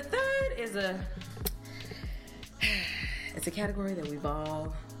 Okay. The third is it's a category that we've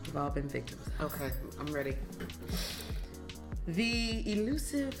all been victims of. Okay, I'm ready. The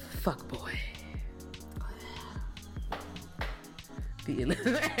elusive fuckboy.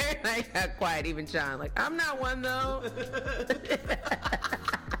 I got quiet, even John. Like, I'm not one though.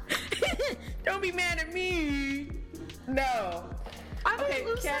 Don't be mad at me. No. Okay,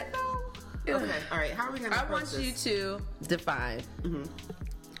 though? Okay, all right. How are we gonna? I want you to define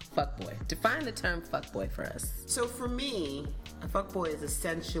fuckboy. Define the term fuckboy for us. So for me, a fuckboy is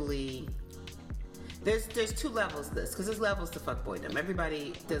essentially there's 2 levels to this, because there's levels to fuckboydom.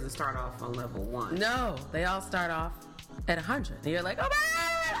 Everybody doesn't start off on level 1. No, they all start off at 100. And you're like, oh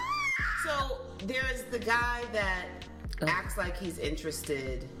my God. So there's the guy that acts like he's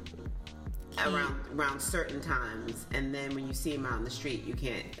interested around certain times, and then when you see him out in the street, you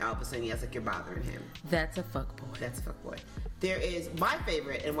can't. All of a sudden, he has like you're bothering him. That's a fuckboy. That's a fuckboy. There is my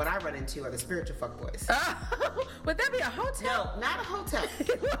favorite, and what I run into are the spiritual fuckboys. Would that be a hotel? No, not a hotel.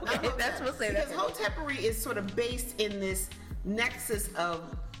 Okay, Not a hotel. that's what's saying. Because hotepery is sort of based in this nexus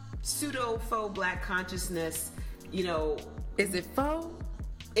of pseudo faux black consciousness. You know, Is it faux?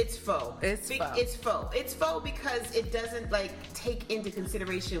 it's faux. It's faux. It's faux. It's faux because it doesn't like take into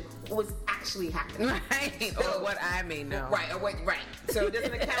consideration what's actually happening. Right. So- Or what I may know. Right, right. So it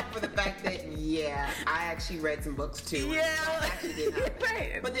doesn't account for the fact that, I actually read some books too. and Yeah. that actually did happen.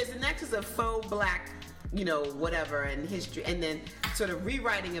 Right. But there's a nexus of faux black, whatever, and history, and then sort of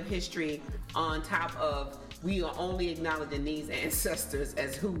rewriting of history on top of we are only acknowledging these ancestors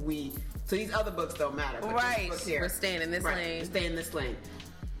as who we. So these other books don't matter. But Right. this book here, We're staying in this lane. We're staying in this lane.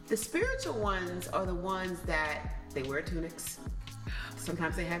 The spiritual ones are the ones that they wear tunics.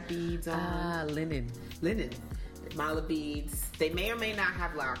 Sometimes they have beads on. Linen. Linen. Mala beads. They may or may not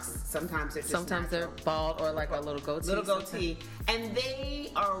have locks. Sometimes they're just Sometimes natural. they're bald or like a little goatee. Little goatee. And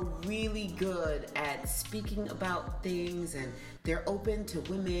they are really good at speaking about things, and they're open to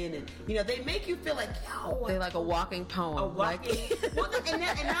women, and they make you feel like, They're like a walking poem. a walking, and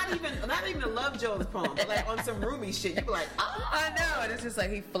not even a Love Jones poem, but like on some Rumi shit. You be like, oh. I know, and it's just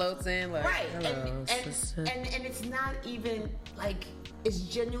like he floats in like, Right, hello, and sister. it's not even like it's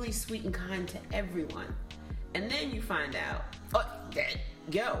genuinely sweet and kind to everyone, and then you find out that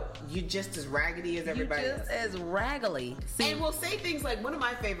you're just as raggedy as everybody You're just else, as raggedy. See, and will say things like, one of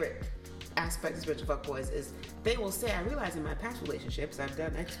my favorite aspects of spiritual fuckboys is they will say, I realize in my past relationships I've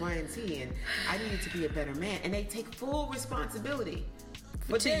done X, Y, and Z, and I needed to be a better man, and they take full responsibility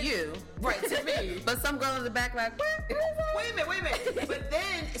But to then, you. right, to me. But some girl in the back like, what? Wait a minute. But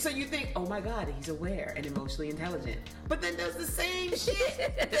then, so you think, oh my God, he's aware and emotionally intelligent. But then does the same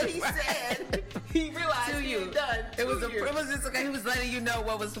shit that he said he realized To he you. had done. It was 2 years. it was just okay. He was letting you know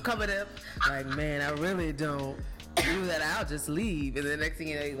what was coming up. Like, man, I really don't do that. I'll just leave. And the next thing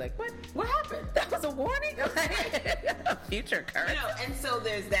you know, you're like, what? What happened? That was a warning? A future curse. And so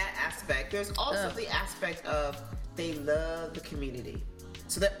there's that aspect. There's also the aspect of they love the community.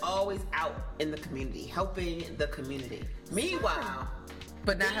 So they're always out in the community, helping the community. Meanwhile,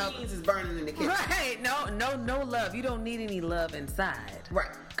 But not beans help. is burning in the kitchen. Right. No love. You don't need any love inside.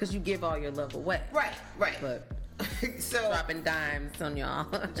 Right. Because you give all your love away. Right. But So dropping dimes on y'all.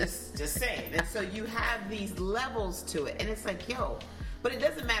 just saying. And so you have these levels to it, and it's like, yo. But it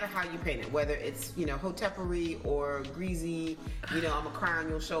doesn't matter how you paint it, whether it's, hotepery or greasy, I'm a cry on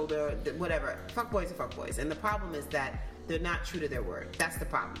your shoulder, whatever. Fuckboys are fuckboys. And the problem is that they're not true to their word. That's the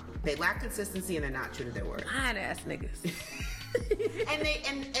problem. They lack consistency and they're not true to their word. Lying ass niggas.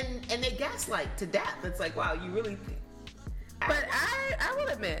 and they gaslight to death. It's like, wow, you really... But I will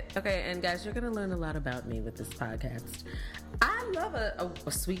admit, okay, and guys, you're going to learn a lot about me with this podcast. I love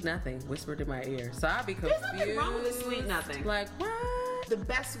a sweet nothing whispered in my ear. So I'll be confused. There's nothing wrong with a sweet nothing. Like, what? The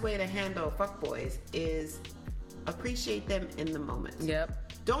best way to handle fuckboys is appreciate them in the moment.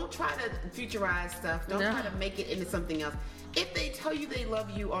 Yep. Don't try to futurize stuff. Don't No. try to make it into something else. If they tell you they love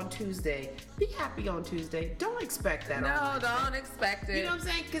you on Tuesday, be happy on Tuesday. Don't expect that. No, on Wednesday. don't expect it. You know what I'm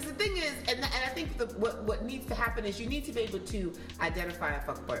saying? Because the thing is, and I think what needs to happen is you need to be able to identify a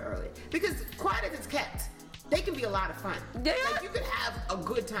fuckboy early. Because quiet as it's kept, they can be a lot of fun. Yeah. Like, you could have a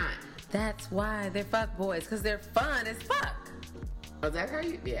good time. That's why they're fuck boys, because they're fun as fuck. Oh, is that how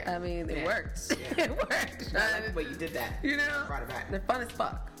you? Yeah. I mean, it Yeah. worked. Yeah. It worked. I like the way you did that. You know? Brought it back. They're fun as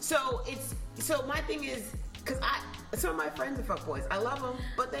fuck. So my thing is, because some of my friends are fuckboys. I love them,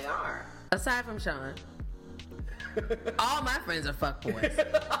 but they are. Aside from Sean, all my friends are fuck boys.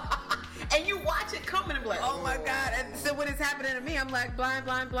 And you watch it coming and be like, Oh my God. And so when it's happening to me, I'm like, blind.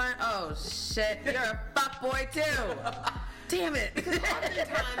 Oh shit, you're a fuck boy too. Damn it.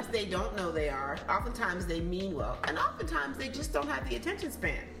 Oftentimes they don't know they are. Oftentimes they mean well. And oftentimes they just don't have the attention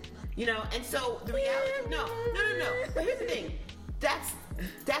span. And so the reality, no. But here's the thing.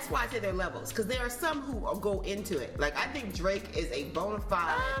 That's why I say they're levels. Because there are some who go into it. Like, I think Drake is a bona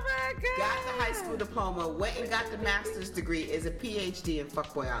fide, Oh my God. got the high school diploma, went and got the master's degree, is a PhD in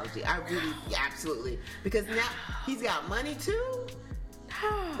fuckboyology. I really, absolutely. Because now he's got money too.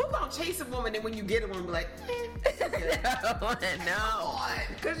 Who gonna chase a woman and when you get a woman be like, No.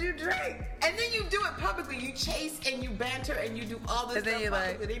 Because you drink. and then you do it publicly. You chase and you banter and you do all this And then stuff you're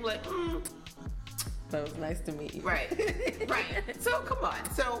like- publicly. And then you're like, That was nice to meet you. right. So come on.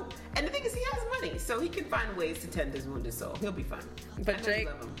 So, and the thing is, he has money, so he can find ways to tend his wounded soul. He'll be fine. I But know Drake, you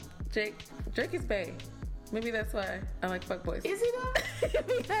love him. Drake is bae. Maybe that's why I like fuck boys. Is he though?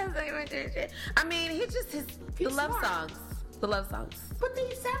 Because they went to shit. I mean, the He's love smart. songs. The love songs. But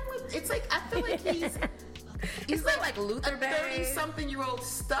they sound like it's like I feel like he's like Luther a Bae. 30-something-year-old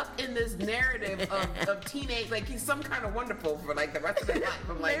stuck in this narrative of teenage, like he's some kind of wonderful for like the rest of his life.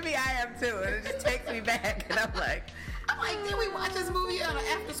 I'm like, Maybe I am too, and it just takes me back, and I'm like, did we watch this movie on an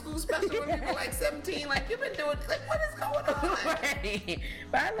after-school special when we were like 17? Like, you've been doing, like, what is going on? right.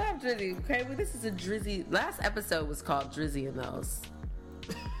 But I love Drizzy. Okay, well, this is a Drizzy. Last episode was called Drizzy and Those.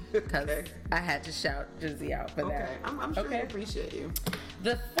 Because Okay. I had to shout Drizzy out for Okay, that. I'm sure I appreciate you.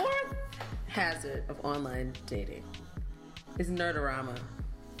 The fourth hazard of online dating is nerdorama.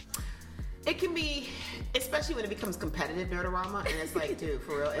 It can be, especially when it becomes competitive nerdorama, and it's like, dude,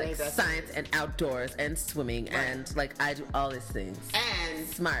 for real, it Like ain't that science and outdoors and swimming and like I do all these things. And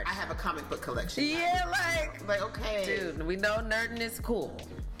Smart. I have a comic book collection. Yeah, Like, okay, dude, we know nerding is cool.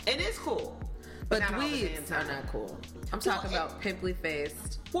 it is cool. But not all the dweebs damn are time. not cool. I'm Well, talking about pimply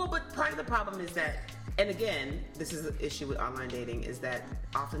faced. Well, but part of the problem is that, and again, this is the issue with online dating, is that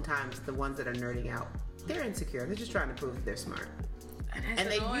oftentimes the ones that are nerding out, they're insecure. They're just trying to prove that they're smart. And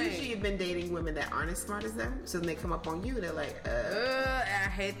they usually have been dating women that aren't as smart as them. So then they come up on you, they're like, I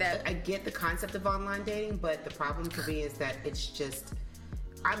hate that. I get the concept of online dating, but the problem for me is that it's just,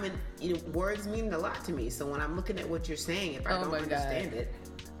 words mean a lot to me. So when I'm looking at what you're saying, if I Oh don't my God. understand it,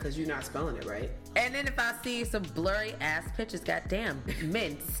 because you're not spelling it right, And then if I see some blurry ass pictures, goddamn,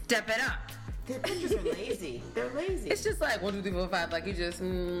 men, step it up. their pictures are lazy. They're lazy. It's just like 1, 2, 3, 4, 5. Like you just,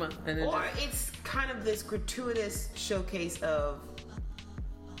 and then Or just, it's kind of this gratuitous showcase of,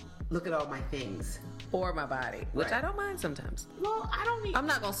 look at all my things. or my body, which Right. I don't mind sometimes. Well, I'm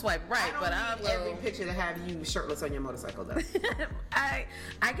not gonna swipe right, but I need every picture to have you shirtless on your motorcycle, though. I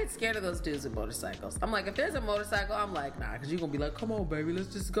get scared of those dudes with motorcycles. I'm like, if there's a motorcycle, I'm like, nah, because you're gonna be like, come on, baby, let's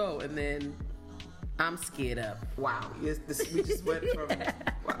just go, and then I'm scared up. Wow, we just went from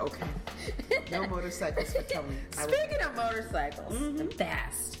wow, okay. No motorcycles for Tony. Speaking of motorcycles, and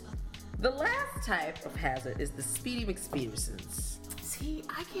fast. The last type of hazard is the Speedy McSpeedersons. See,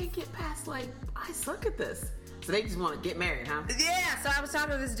 I can't get past like I suck at this. So they just want to get married, huh? Yeah, so I was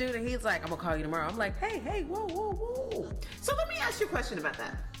talking to this dude and he's like, I'm gonna call you tomorrow. I'm like, hey, whoa, whoa, whoa. So let me ask you a question about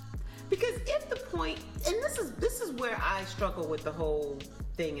that. Because if the point, and this is where I struggle with the whole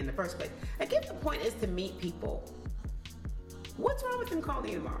thing in the first place. Like if the point is to meet people, what's wrong with them calling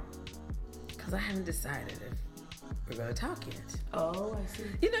you tomorrow? Because I haven't decided if we're gonna talk yet. Oh, I see.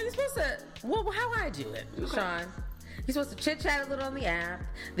 You know, you're supposed to, well, how I do it, Sean. You're supposed to chit-chat a little on the app,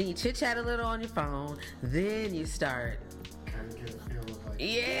 then you chit-chat a little on your phone, then you start. Kind of get a feel of like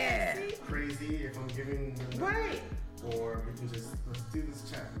Yeah. crazy if I'm giving them the Right. or we can just let's do this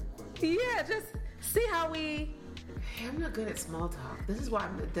chat real quick. Yeah, just see how we. Hey, I'm not good at small talk. This is why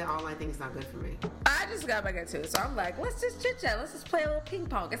the online thing is not good for me. I just got back into it, so I'm like, let's just chit-chat. Let's just play a little ping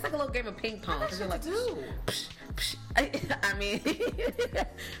pong. It's like a little game of ping pong. What You're like, to do? psh, psh. I mean,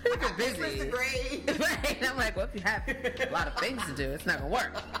 you're busy. Grade. Right? And I'm like, well, if you have a lot of things to do, it's not gonna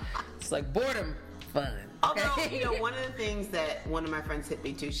work. It's like boredom fun. Although, you know, one of the things that one of my friends hit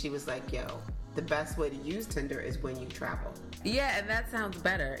me to, she was like, yo, the best way to use Tinder is when you travel. Yeah, and that sounds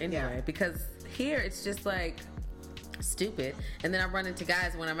better anyway, Yeah. because here it's just like stupid. And then I run into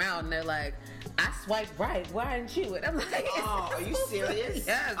guys when I'm out and they're like, I swiped right, why didn't you? And I'm like, Oh, are you serious?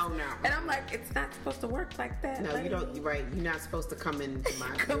 Yes. Oh, no. And I'm like, it's not supposed to work like that. No, buddy. you don't. You're right. You're not supposed to come in my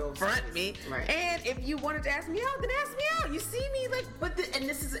real Confront face. me. Right. And if you wanted to ask me out, then ask me out. You see me like, But this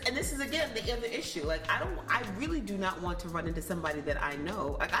is again the other issue. Like I really do not want to run into somebody that I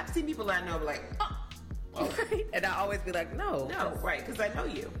know. Like I've seen people that I know be like, oh, right? And I always be like, no. no, right, because I know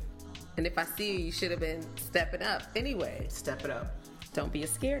you. And if I see you, you should have been stepping up anyway. Step it up. Don't be a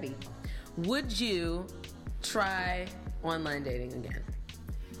scaredy. Would you try online dating again?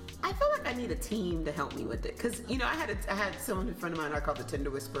 I feel like I need a team to help me with it. Because, you know, I had someone in front of mine I called the Tinder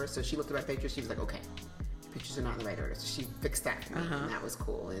Whisperer. So she looked at my pictures. She was like, okay, pictures are not in the right order. So she fixed that for me. And that was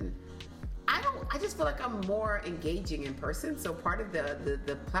cool. And I just feel like I'm more engaging in person. So part of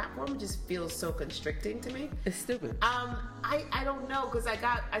the platform just feels so constricting to me. It's stupid. I don't know, because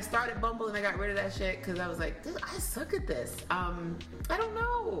I started Bumble and I got rid of that shit because I was like, I suck at this. I don't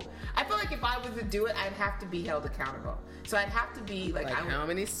know. I feel like if I was to do it, I'd have to be held accountable. So I'd have to be like, How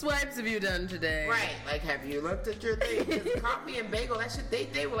many swipes have you done today? right, like, have you looked at your thing? Because Coffee and Bagel, that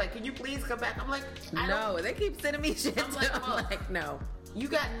shit, they were like, can you please come back? I'm like, No, they keep sending me shit. I'm like, I'm like, no. You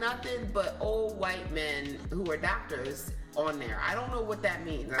got nothing but old white men who are doctors on there. I don't know what that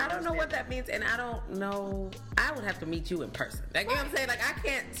means. I don't know what that means, and I don't know. I would have to meet you in person. Like, you know what I'm saying? Like, I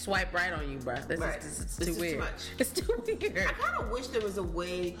can't swipe right on you, bro. This is too weird. Too much. It's too weird. I kind of wish there was a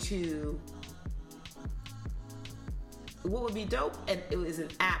way to. What would be dope, and it was an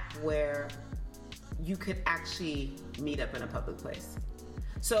app where you could actually meet up in a public place.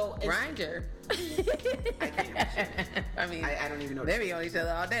 So Grindr. I can't. I mean, I don't even know. They be on each other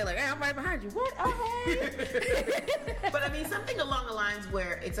all day. Like, hey, I'm right behind you. What? Oh, hey. But I mean, something along the lines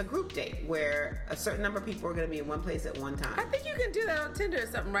where it's a group date, where a certain number of people are going to be in one place at one time. I think you can do that on Tinder or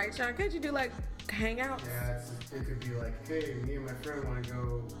something, right, Sean? Can't you do like hangouts? Yeah, it could be like, hey, me and my friend want to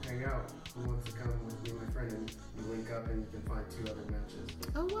go hang out. Who wants to come with me and my friend? And you link up and you can find 2 other matches.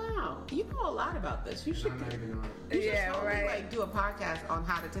 Oh wow, you know a lot about this. You should. I'm not even on it. You should Yeah, totally, right. like do a podcast on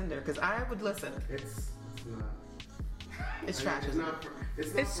how to Tinder, because I would listen. It's not. It's I mean, trash. It's not.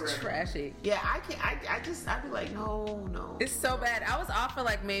 It's not It's for everyone. trashy. Yeah, I can't. I'd be like, no. It's so bad. I was off for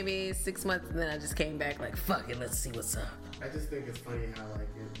like maybe 6 months, and then I just came back like, fuck it, let's see what's up. I just think it's funny how like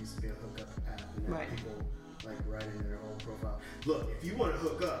it used to be a hookup app, and now Right. people like write in their own profile. Look, if you want to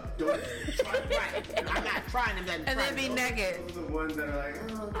hook up, don't try it. Right. I'm not trying them. And then be naked. Those are the ones that are like,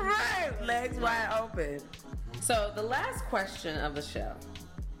 oh, Right, legs wide open. So the last question of the show,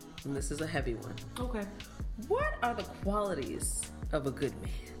 and this is a heavy one. Okay. What are the qualities of a good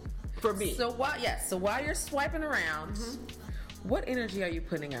man? For me. So while you're swiping around, what energy are you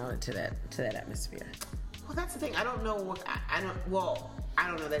putting out into that atmosphere? Well, that's the thing. I don't know what I don't. Well, I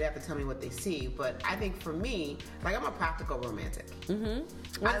don't know. They'd have to tell me what they see. But I think for me, like, I'm a practical romantic.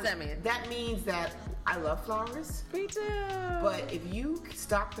 What does that mean? That means that I love flowers. Me too. But if you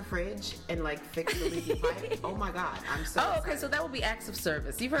stock the fridge and like fix the leaky pipe, oh my God, I'm so. Oh, okay. excited. So that would be acts of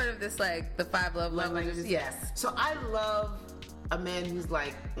service. You've heard of this, like the 5 love languages? Yes. So I love a man who's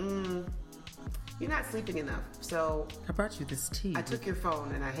like, you're not sleeping enough. So I brought you this tea. I took your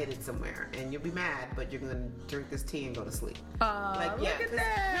phone and I hid it somewhere, and you'll be mad, but you're gonna drink this tea and go to sleep. Oh, look at 'cause,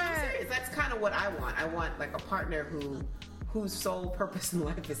 that. No, I'm serious. That's kind of what I want. I want like a partner whose sole purpose in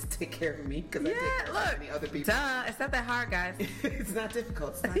life is to take care of me, because I take care of so many other people. Duh, it's not that hard, guys. It's not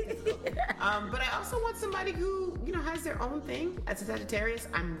difficult. It's not difficult. But I also want somebody who, has their own thing. As a Sagittarius,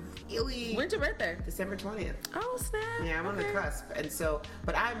 I'm really... When's your birthday? December 20th. Oh, snap. Yeah, I'm on the cusp. And so,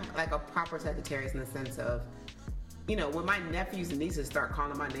 but I'm like a proper Sagittarius in the sense of, when my nephews and nieces start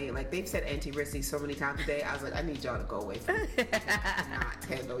calling my name, like they've said Auntie Rissy so many times today, I was like, I need y'all to go away from me. Not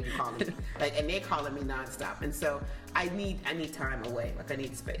handle you calling me. And they're calling me nonstop. And so I need time away. Like I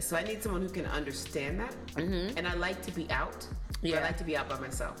need space. So I need someone who can understand that. Mm-hmm. And I like to be out. Yeah. I like to be out by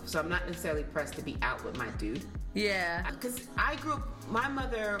myself. So I'm not necessarily pressed to be out with my dude. Yeah. Because I grew up, my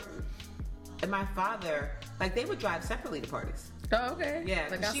mother and my father, like they would drive separately to parties. Oh, okay. Yeah.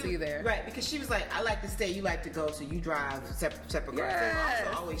 Like I'll see you there. Right, because she was like, I like to stay, you like to go, so you drive separate cars. Yes. They're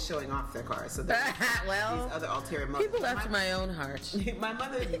also always showing off their cars. So there's well, these other ulterior motives. people after my own heart. My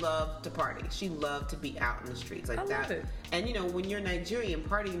mother loved to party. She loved to be out in the streets like that. Love it. And when you're Nigerian,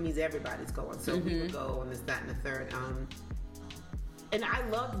 partying means everybody's going. So we would go on this, that, and the third. And I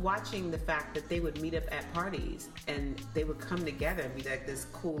loved watching the fact that they would meet up at parties and they would come together and be like this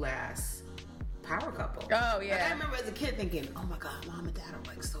cool ass power couple. Oh, yeah. Like, I remember as a kid thinking, oh my God, mom and dad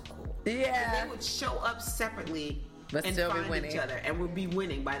are like so cool. Yeah. And they would show up separately but and still find be winning. each other and would be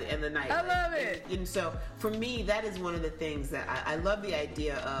winning by the end of the night. I love it. And so for me, that is one of the things that I love the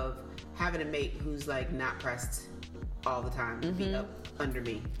idea of having a mate who's like not pressed all the time to be up under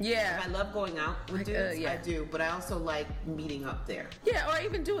me. Yeah. Like, I love going out with dudes. yeah. I do, but I also like meeting up there. Yeah, or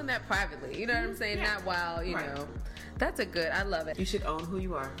even doing that privately. You know what I'm saying? Yeah. Not while, you know. That's a good, I love it. You should own who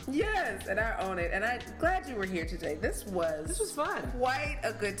you are. Yes, and I own it. And I'm glad you were here today. This was fun. Quite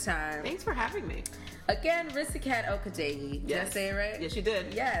a good time. Thanks for having me. Again, Risikat Okedeyi. Did I say it right? Yes, you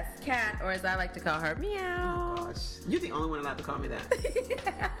did. Yes, Cat, or as I like to call her, Meow. Oh, gosh. You're the only one allowed to call me that.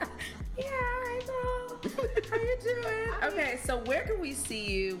 Yeah, hi girl. How you doing? Okay, so where can we see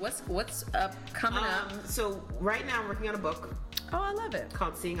you? What's up coming up? So right now I'm working on a book. Oh, I love it.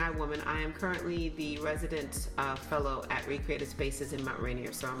 Called Seeing Eye Woman. I am currently the resident fellow at Recreative Spaces in Mount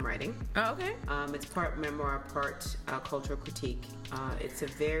Rainier, so I'm writing. Oh, okay. It's part memoir, part cultural critique. It's a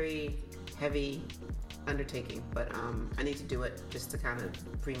very heavy undertaking, but I need to do it just to kind of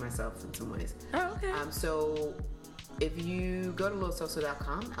free myself in some ways. Oh, okay. So if you go to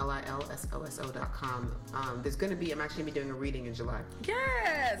lilsoso.com, LILSOSO.com, there's going to be, I'm actually going to be doing a reading in July.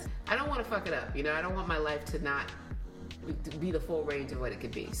 Yes. I don't want to fuck it up, I don't want my life to not be the full range of what it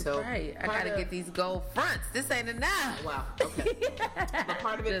could be. So right, I gotta get these gold fronts. This ain't enough. Wow. Okay. But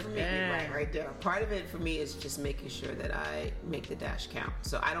part of it for me, right there. Part of it for me is just making sure that I make the dash count.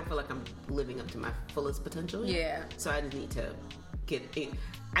 So I don't feel like I'm living up to my fullest potential yet. Yeah. So I just need to get in.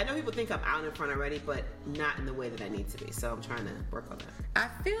 I know people think I'm out in front already, but not in the way that I need to be. So I'm trying to work on that. I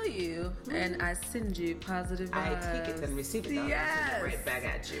feel you, and I send you positive vibes. I take it and receive it. Yes. I send it right back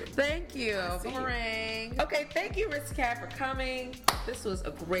at you. Thank you. Boomerang. Okay, thank you, Risikat, for coming. This was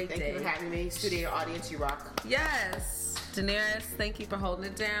a great day. Thank you for having me. Studio audience, you rock. Yes. Daenerys, thank you for holding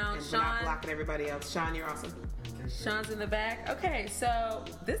it down. And Sean. not blocking everybody else. Sean, you're awesome. Sean's in the back. Okay, so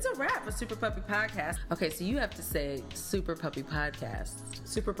this is a wrap for Super Puppy Podcast. Okay, so you have to say Super Puppy Podcast.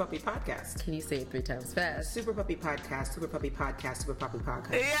 Super Puppy Podcast. Can you say it 3 times fast? Super Puppy Podcast, Super Puppy Podcast, Super Puppy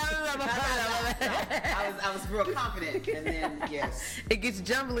Podcast. Yeah, I was real confident, and then yes, it gets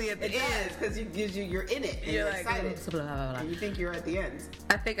jumbly at the end because you're in it, and you're like, excited, and you think you're at the end.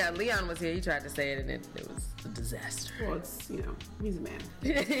 I think Leon was here. He tried to say it, and it was a disaster. Well, it's he's a man.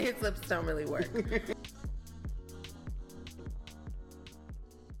 His lips don't really work.